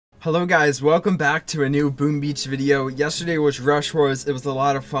Hello guys, welcome back to a new Boom Beach video. Yesterday was Rush Wars, it was a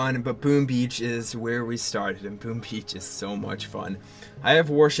lot of fun, but Boom Beach is where we started, and Boom Beach is so much fun. I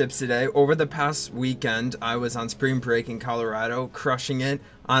have warships today. Over the past weekend, I was on spring break in Colorado, crushing it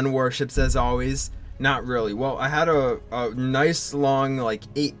on warships as always. Not really. Well, I had a nice long, like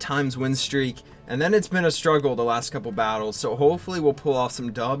 8 times win streak, and then it's been a struggle the last couple battles, so hopefully we'll pull off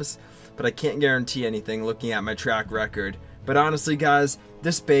some dubs, but I can't guarantee anything looking at my track record. But honestly guys,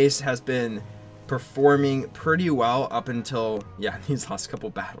 this base has been performing pretty well up until, yeah, these last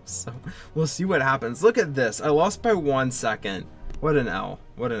couple battles. So we'll see what happens. Look at this. I lost by 1 second. What an L.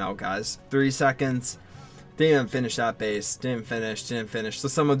 What an L, guys. 3 seconds. Didn't even finish that base. Didn't finish. So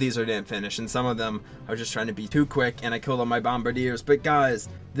some of these are didn't finish, and some of them I was just trying to be too quick, and I killed all my bombardiers. But guys,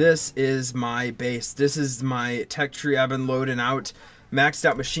 this is my base. This is my tech tree I've been loading out. Maxed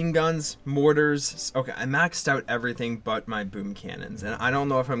out machine guns, mortars. Okay, I maxed out everything but my boom cannons, and I don't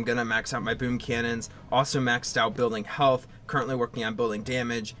know if I'm gonna max out my boom cannons. Also maxed out building health, currently working on building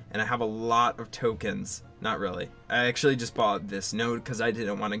damage, and I have a lot of tokens. Not really. I actually just bought this node because I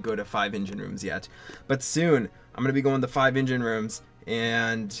didn't want to go to 5 engine rooms yet. But soon, I'm gonna be going to 5 engine rooms,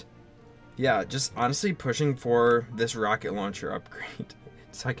 and yeah, just honestly pushing for this rocket launcher upgrade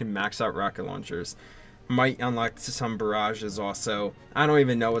so I can max out rocket launchers. Might unlock some barrages also. I don't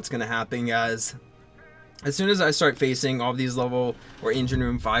even know what's gonna happen, guys. As soon as I start facing all these level or engine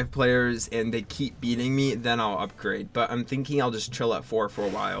room 5 players and they keep beating me, then I'll upgrade. But I'm thinking I'll just chill at 4 for a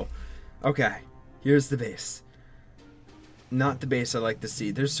while. Okay, here's the base. Not the base I like to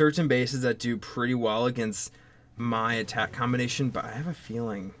see. There's certain bases that do pretty well against my attack combination, but I have a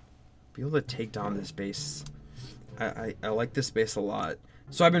feeling I'll be able to take down this base. I like this base a lot.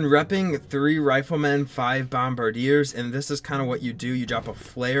 So I've been repping 3 riflemen, 5 bombardiers, and this is kind of what you do. You drop a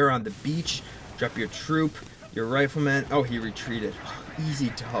flare on the beach, drop your troop, your rifleman. Oh, he retreated. Oh,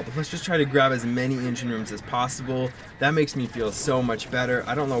 easy dub. Let's just try to grab as many engine rooms as possible. That makes me feel so much better.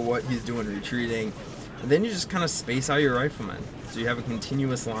 I don't know what he's doing retreating. And then you just kind of space out your riflemen. So you have a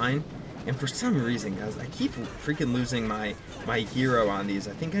continuous line. And for some reason, guys, I keep freaking losing my hero on these.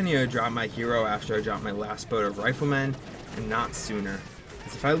 I think I need to drop my hero after I drop my last boat of riflemen, and not sooner.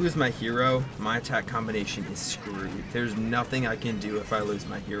 If I lose my hero, my attack combination is screwed. There's nothing I can do if I lose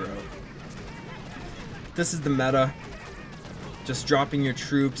my hero. This is the meta. Just dropping your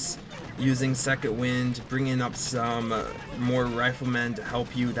troops, using second wind, bringing up some more riflemen to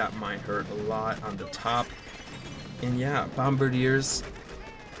help you. That might hurt a lot on the top. And yeah, bombardiers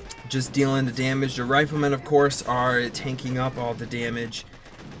just dealing the damage. The riflemen, of course, are tanking up all the damage.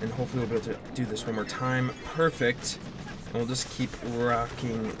 And hopefully we'll be able to do this one more time. Perfect. And we'll just keep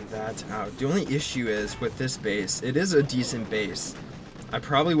rocking that out. The only issue is with this base, it is a decent base. I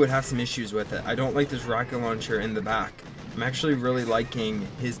probably would have some issues with it. I don't like this rocket launcher in the back. I'm actually really liking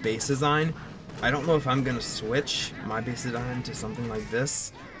his base design. I don't know if I'm going to switch my base design to something like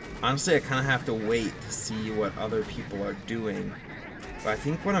this. Honestly, I kind of have to wait to see what other people are doing. But I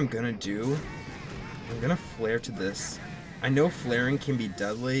think what I'm going to do, I'm going to flare to this. I know flaring can be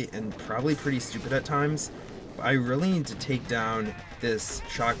deadly and probably pretty stupid at times. I really need to take down this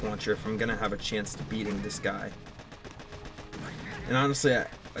shock launcher if I'm gonna have a chance to beating this guy. And honestly,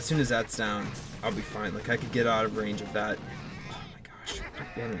 as soon as that's down, I'll be fine. Like, I could get out of range of that. Oh my gosh,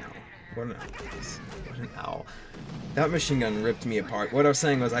 what an L. What an L, guys. What an L. That machine gun ripped me apart. What I was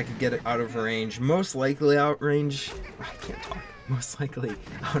saying was I could get it out of range. Most likely out range. I can't talk. Most likely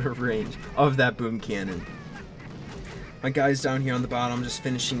out of range of that boom cannon. My guy's down here on the bottom, just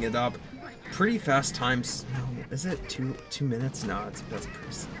finishing it up. Pretty fast times. No, is it two minutes? No, that's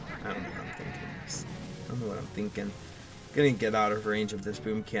pretty slow. I don't know what I'm thinking. I don't know what I'm thinking. I'm gonna get out of range of this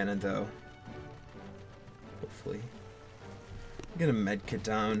boom cannon though. Hopefully. I'm gonna medkit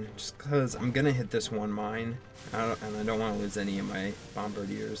down just because I'm gonna hit this one mine. And I don't want to lose any of my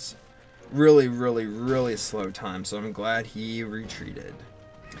bombardiers. Really slow time, so I'm glad he retreated.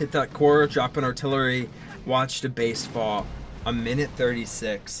 Hit that core, drop an artillery, watched a base fall.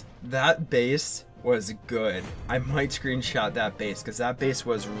 1:36. That base was good. I might screenshot that base because that base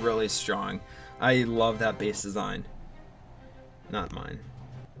was really strong. I love that base design. Not mine.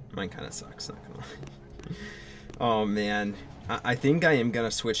 Mine kind of sucks, not gonna lie. Oh man. I think I am gonna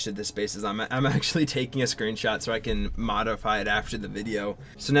switch to this base design. I'm actually taking a screenshot so I can modify it after the video.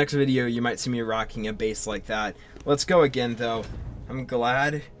 So next video you might see me rocking a base like that. Let's go again though. I'm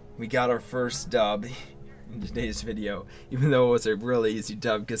glad we got our first dub in today's video, even though it was a really easy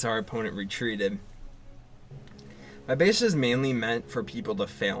dub because our opponent retreated. My base is mainly meant for people to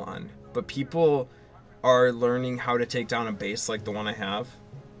fail on, but people are learning how to take down a base like the one I have.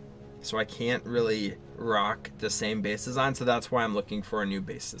 so I can't really rock the same base design, so that's why I'm looking for a new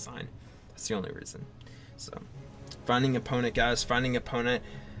base design. That's the only reason. So, finding opponent, guys, finding opponent.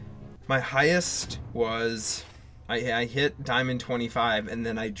 My highest was, I hit Diamond 25, and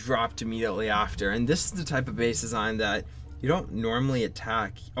then I dropped immediately after, and this is the type of base design that you don't normally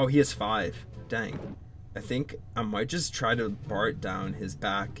attack. Oh, he has 5. Dang. I think I might just try to bar it down his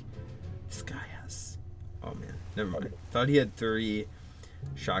back. This guy has... Oh, man. Never mind. Thought he had 3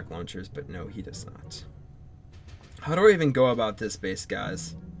 shock launchers, but no, he does not. How do I even go about this base,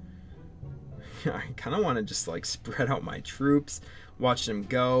 guys? I kind of want to just, like, spread out my troops, watch them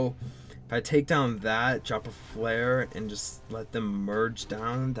go. If I take down that, drop a flare, and just let them merge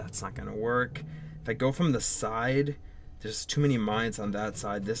down, that's not going to work. If I go from the side... There's too many mines on that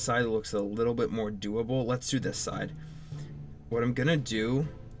side. This side looks a little bit more doable. Let's do this side. What I'm gonna do...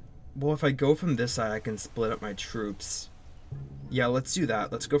 Well, if I go from this side, I can split up my troops. Yeah, let's do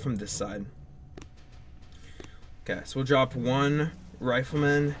that. Let's go from this side. Okay, so we'll drop 1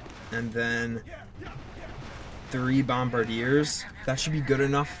 rifleman and then 3 bombardiers. That should be good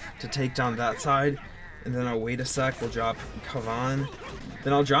enough to take down that side. And then I'll wait a sec. We'll drop Kavan.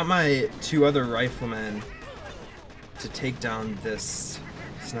 Then I'll drop my 2 other riflemen to take down this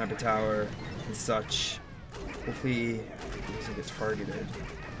sniper tower and such. Hopefully he doesn't get targeted.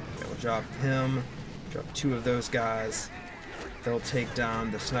 Okay, we'll drop him, drop 2 of those guys. They'll take down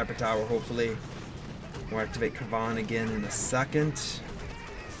the sniper tower, hopefully. We'll activate Kavan again in a second.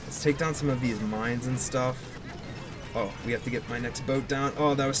 Let's take down some of these mines and stuff. Oh, we have to get my next boat down.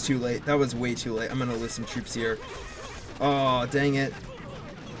 Oh, that was too late. That was way too late. I'm gonna lose some troops here. Oh, dang it.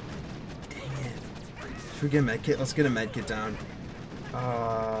 Should we get a medkit? Let's get a medkit down.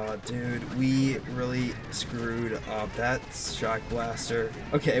 Dude, we really screwed up. That shock blaster.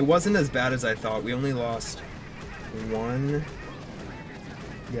 Okay, it wasn't as bad as I thought. We only lost 1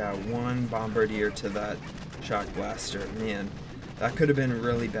 bombardier to that shock blaster. Man, that could have been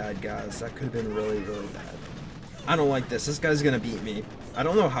really bad, guys. That could have been really, really bad. I don't like this. This guy's gonna beat me. I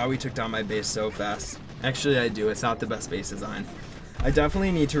don't know how he took down my base so fast. Actually, I do. It's not the best base design. I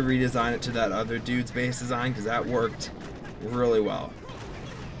definitely need to redesign it to that other dude's base design because that worked really well.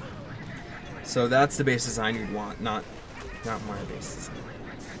 So that's the base design you'd want, not my base design.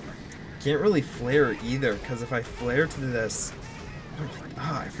 Can't really flare either because if I flare to this,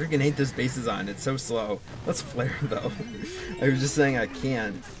 I freaking hate this base design. It's so slow. Let's flare though. I was just saying I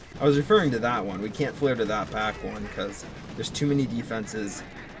can't. I was referring to that one. We can't flare to that back one because there's too many defenses.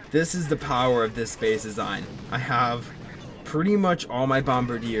 This is the power of this base design. I have pretty much all my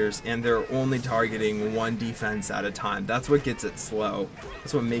bombardiers and they're only targeting 1 defense at a time. That's what gets it slow.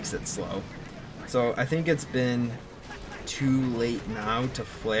 That's what makes it slow. So I think it's been too late now to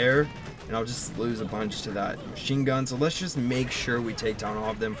flare, and I'll just lose a bunch to that machine gun. So let's just make sure we take down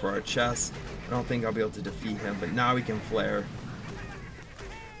all of them for our chest. I don't think I'll be able to defeat him, but now we can flare.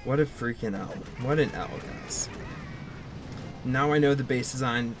 What a freaking L. What an L, guys. Now I know the base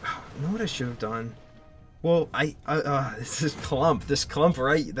design. You know what I should have done? Well, this clump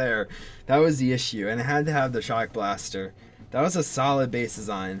right there. That was the issue, and I had to have the shock blaster. That was a solid base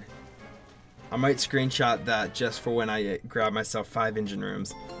design. I might screenshot that just for when I grab myself 5 engine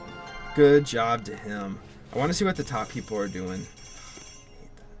rooms. Good job to him. I want to see what the top people are doing.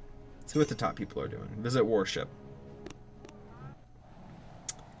 See what the top people are doing. Visit warship.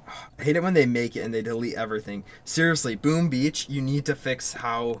 I hate it when they make it and they delete everything. Seriously, Boom Beach, you need to fix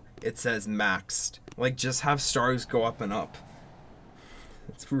how it says maxed. Like, just have stars go up and up.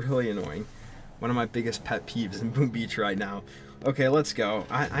 It's really annoying. One of my biggest pet peeves in Boom Beach right now. Okay, let's go.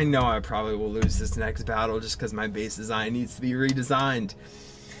 I know I probably will lose this next battle just because my base design needs to be redesigned.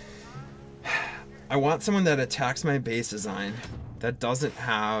 I want someone that attacks my base design that doesn't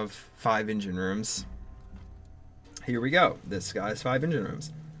have 5 engine rooms. Here we go. This guy has 5 engine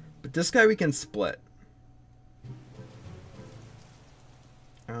rooms. But this guy we can split.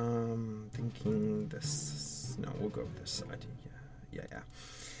 Thinking this... No, we'll go this side. Yeah.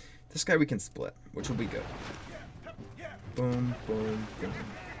 This guy we can split, which will be good. Boom, boom, boom.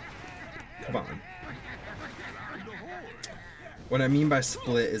 Come on. What I mean by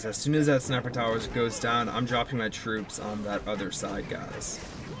split is as soon as that sniper tower goes down, I'm dropping my troops on that other side, guys.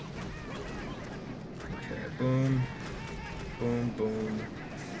 Okay, boom. Boom, boom.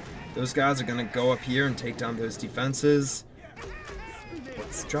 Those guys are going to go up here and take down those defenses.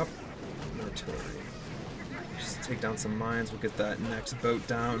 Let's drop artillery. Just take down some mines. We'll get that next boat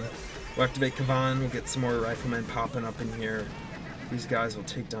down. We'll activate Kavan. We'll get some more riflemen popping up in here. These guys will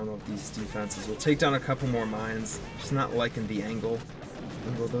take down all these defenses. We'll take down a couple more mines. Just not liking the angle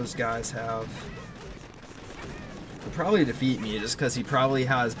those guys have. He'll probably defeat me just because he probably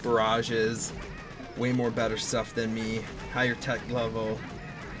has barrages, way more better stuff than me, higher tech level,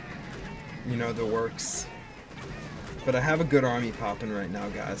 you know, the works. But I have a good army popping right now,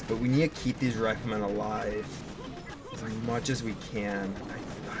 guys, but we need to keep these riflemen alive as much as we can.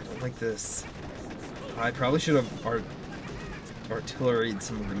 I don't like this. I probably should have artilleried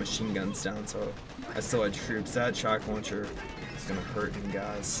some of the machine guns down so I still had troops. That shock launcher is gonna hurt me,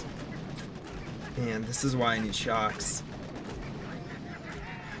 guys. And this is why I need shocks.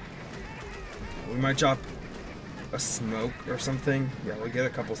 We might drop a smoke or something. Yeah, we'll get a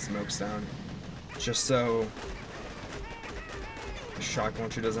couple smokes down. Just so the shock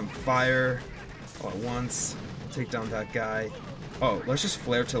launcher doesn't fire all at once. Take down that guy. Oh, let's just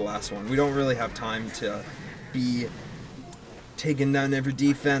flare to the last one. We don't really have time to be taking down every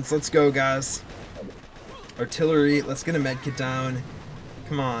defense. Let's go, guys. Artillery, let's get a medkit down.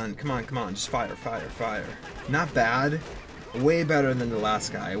 Come on, come on, come on. Just fire, fire, fire. Not bad. Way better than the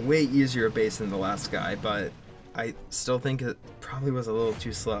last guy. Way easier base than the last guy, but I still think it probably was a little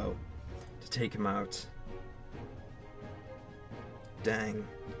too slow to take him out. Dang.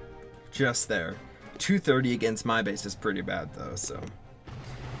 Just there. 230 against my base is pretty bad, though, so.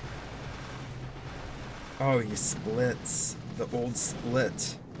 Oh, he splits. The old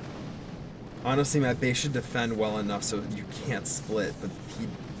split. Honestly, my base should defend well enough so you can't split, but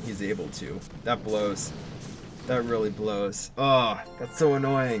he's able to. That blows. That really blows. Oh, that's so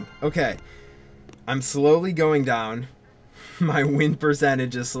annoying. Okay. I'm slowly going down. My win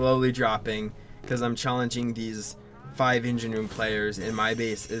percentage is slowly dropping because I'm challenging these 5 engine room players and my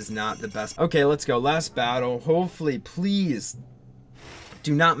base is not the best. Okay, let's go. Last battle. Hopefully, please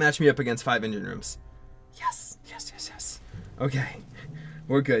do not match me up against 5 engine rooms. Yes, yes, yes, yes. Okay.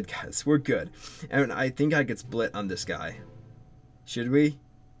 We're good, guys. We're good. And I think I could split on this guy. Should we?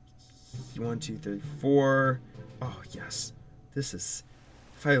 1, 2, 3, 4. Oh, yes. This is...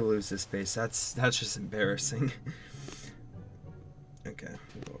 If I lose this base, that's just embarrassing. Okay,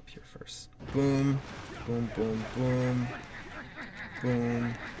 we'll go up here first. Boom. Boom, boom, boom.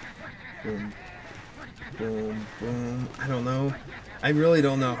 Boom. Boom. Boom, boom. I don't know. I really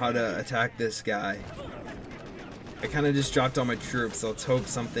don't know how to attack this guy. I kind of just dropped all my troops, so let's hope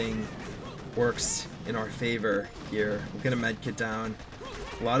something works in our favor here. We'll get a medkit down.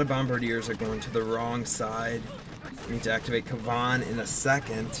 A lot of bombardiers are going to the wrong side. We need to activate Kavan in a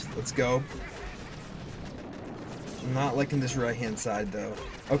second. Let's go. I'm not liking this right-hand side, though.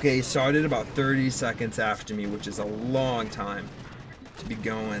 Okay, he started about 30 seconds after me, which is a long time to be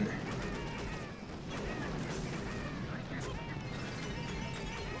going.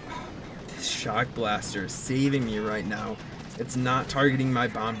 This shock blaster is saving me right now. It's not targeting my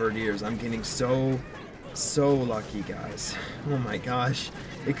bombardiers. I'm getting so lucky, guys. Oh my gosh.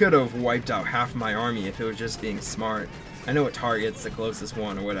 It could have wiped out half my army if it was just being smart. I know it targets the closest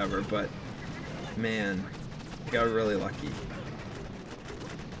one or whatever, but man, I got really lucky.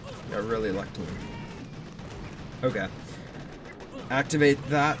 Got really lucky. Okay. Activate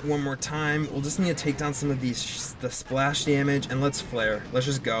that one more time. We'll just need to take down some of these, the splash damage, and let's flare. Let's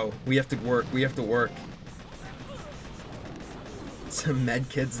just go. We have to work. We have to work. Some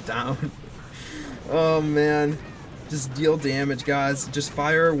medkits down. Oh man. Just deal damage, guys. Just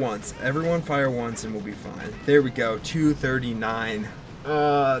fire once. Everyone fire once and we'll be fine. There we go. 239.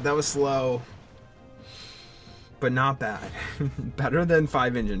 That was slow. But not bad. Better than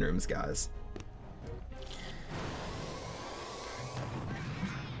 5 engine rooms, guys.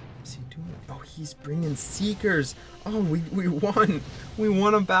 What's he doing? Oh, he's bringing seekers. Oh, we won. We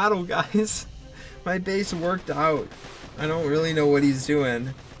won a battle, guys. My base worked out. I don't really know what he's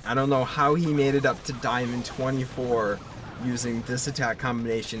doing. I don't know how he made it up to Diamond 24 using this attack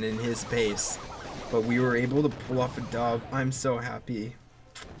combination in his base. But we were able to pull off a dub. I'm so happy.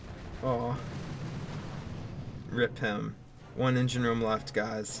 Oh. Rip him. 1 engine room left,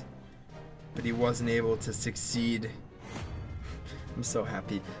 guys. But he wasn't able to succeed. I'm so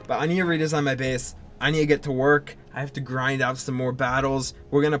happy. But I need to redesign my base. I need to get to work. I have to grind out some more battles.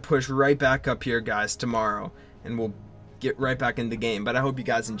 We're going to push right back up here, guys, tomorrow. And we'll get right back in the game. But I hope you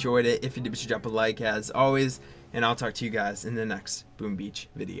guys enjoyed it. If you did, be sure to drop a like as always. And I'll talk to you guys in the next Boom Beach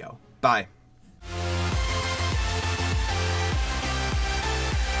video. Bye.